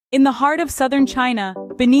In the heart of southern China,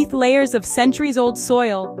 beneath layers of centuries-old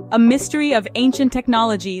soil, a mystery of ancient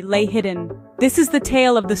technology lay hidden. This is the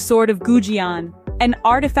tale of the Sword of Goujian, an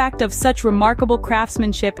artifact of such remarkable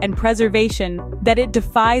craftsmanship and preservation that it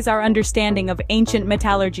defies our understanding of ancient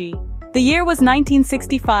metallurgy. The year was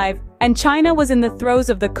 1965, and China was in the throes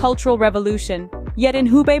of the Cultural Revolution. Yet in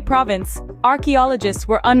Hubei province, archaeologists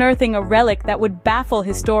were unearthing a relic that would baffle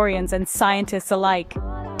historians and scientists alike.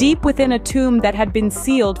 Deep within a tomb that had been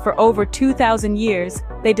sealed for over 2,000 years,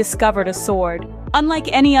 they discovered a sword. Unlike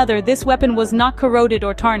any other, this weapon was not corroded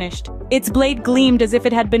or tarnished. Its blade gleamed as if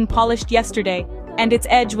it had been polished yesterday, and its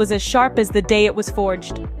edge was as sharp as the day it was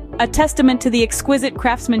forged. A testament to the exquisite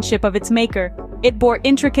craftsmanship of its maker, it bore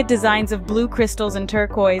intricate designs of blue crystals and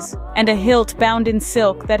turquoise, and a hilt bound in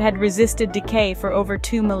silk that had resisted decay for over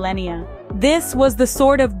 2 millennia. This was the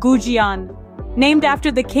Sword of Goujian, named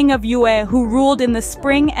after the king of Yue who ruled in the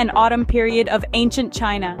spring and autumn period of ancient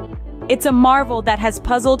China. It's a marvel that has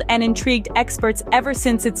puzzled and intrigued experts ever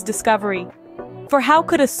since its discovery. For how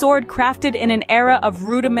could a sword crafted in an era of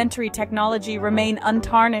rudimentary technology remain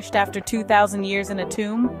untarnished after 2,000 years in a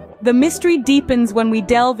tomb? The mystery deepens when we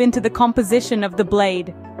delve into the composition of the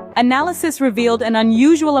blade. Analysis revealed an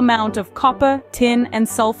unusual amount of copper, tin, and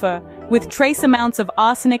sulfur, with trace amounts of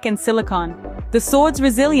arsenic and silicon. The sword's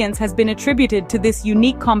resilience has been attributed to this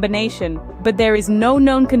unique combination, but there is no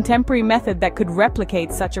known contemporary method that could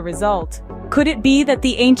replicate such a result. Could it be that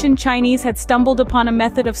the ancient Chinese had stumbled upon a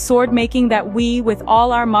method of sword making that we, with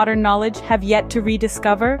all our modern knowledge, have yet to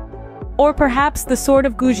rediscover? Or perhaps the Sword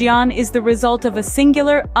of Goujian is the result of a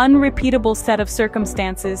singular, unrepeatable set of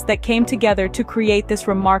circumstances that came together to create this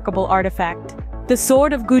remarkable artifact. The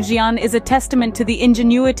Sword of Goujian is a testament to the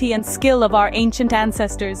ingenuity and skill of our ancient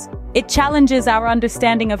ancestors. It challenges our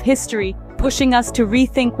understanding of history, pushing us to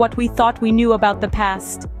rethink what we thought we knew about the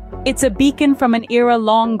past. It's a beacon from an era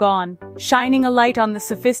long gone, shining a light on the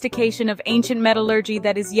sophistication of ancient metallurgy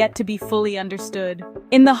that is yet to be fully understood.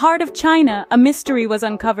 In the heart of China, a mystery was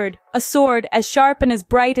uncovered, a sword as sharp and as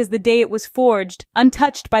bright as the day it was forged,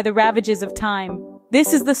 untouched by the ravages of time.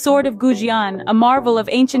 This is the Sword of Goujian, a marvel of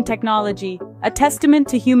ancient technology, a testament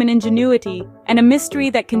to human ingenuity, and a mystery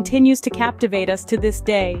that continues to captivate us to this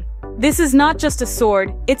day. This is not just a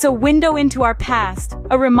sword, it's a window into our past,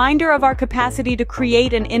 a reminder of our capacity to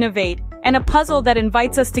create and innovate, and a puzzle that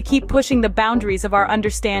invites us to keep pushing the boundaries of our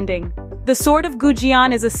understanding. The Sword of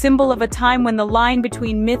Goujian is a symbol of a time when the line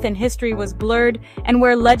between myth and history was blurred, and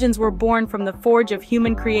where legends were born from the forge of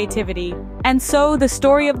human creativity. And so, the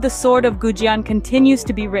story of the Sword of Goujian continues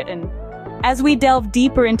to be written. As we delve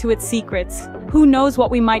deeper into its secrets, who knows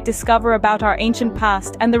what we might discover about our ancient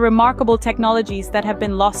past and the remarkable technologies that have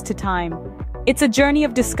been lost to time. It's a journey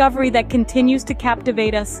of discovery that continues to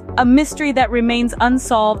captivate us, a mystery that remains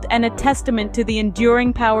unsolved, and a testament to the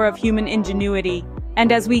enduring power of human ingenuity.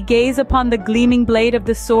 And as we gaze upon the gleaming blade of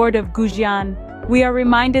the Sword of Goujian, we are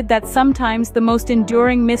reminded that sometimes the most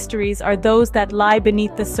enduring mysteries are those that lie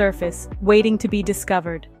beneath the surface, waiting to be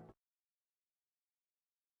discovered.